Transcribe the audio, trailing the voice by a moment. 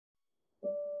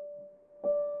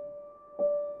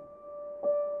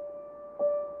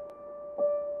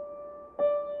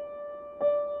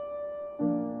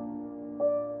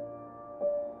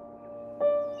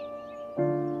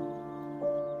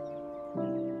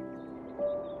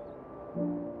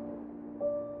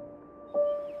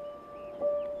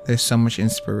There's so much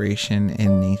inspiration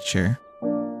in nature.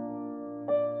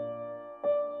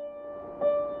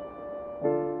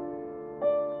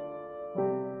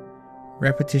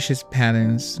 Repetitious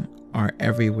patterns are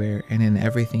everywhere and in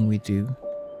everything we do.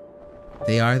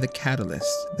 They are the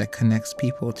catalyst that connects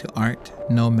people to art,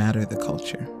 no matter the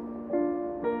culture.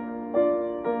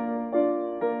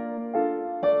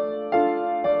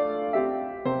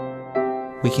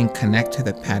 We can connect to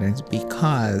the patterns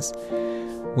because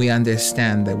we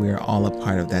understand that we are all a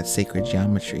part of that sacred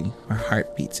geometry. Our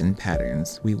heart beats in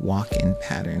patterns. We walk in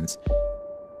patterns.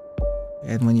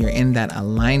 And when you're in that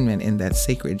alignment, in that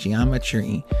sacred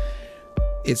geometry,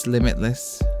 it's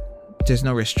limitless. There's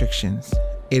no restrictions.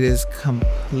 It is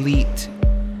complete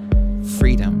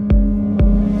freedom.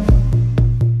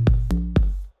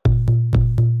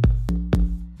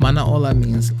 MANAOLA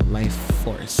means life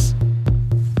force.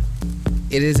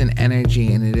 It is an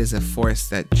energy and it is a force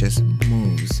that just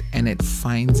moves and it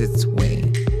finds its way.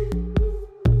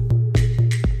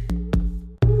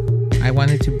 I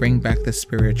wanted to bring back the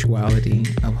spirituality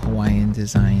of Hawaiian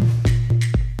design.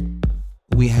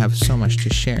 We have so much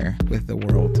to share with the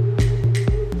world.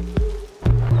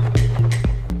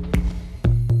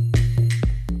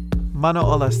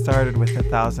 MANAOLA started with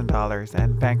 $1,000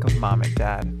 and Bank of Mom and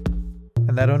Dad.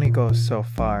 And that only goes so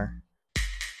far.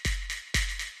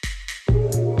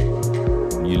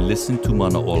 You listen to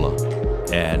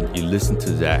MANAOLA and you listen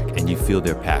to Zach and you feel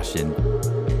their passion.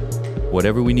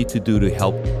 Whatever we need to do to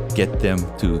help get them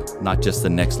to not just the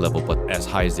next level, but as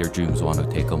high as their dreams want to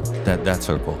take them, that's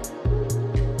our goal.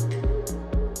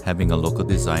 Having a local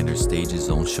designer stage his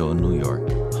own show in New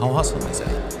York, how awesome is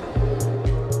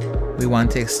that? We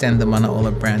want to extend the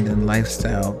MANAOLA brand and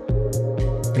lifestyle.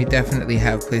 We definitely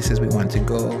have places we want to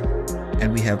go,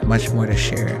 and we have much more to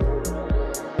share.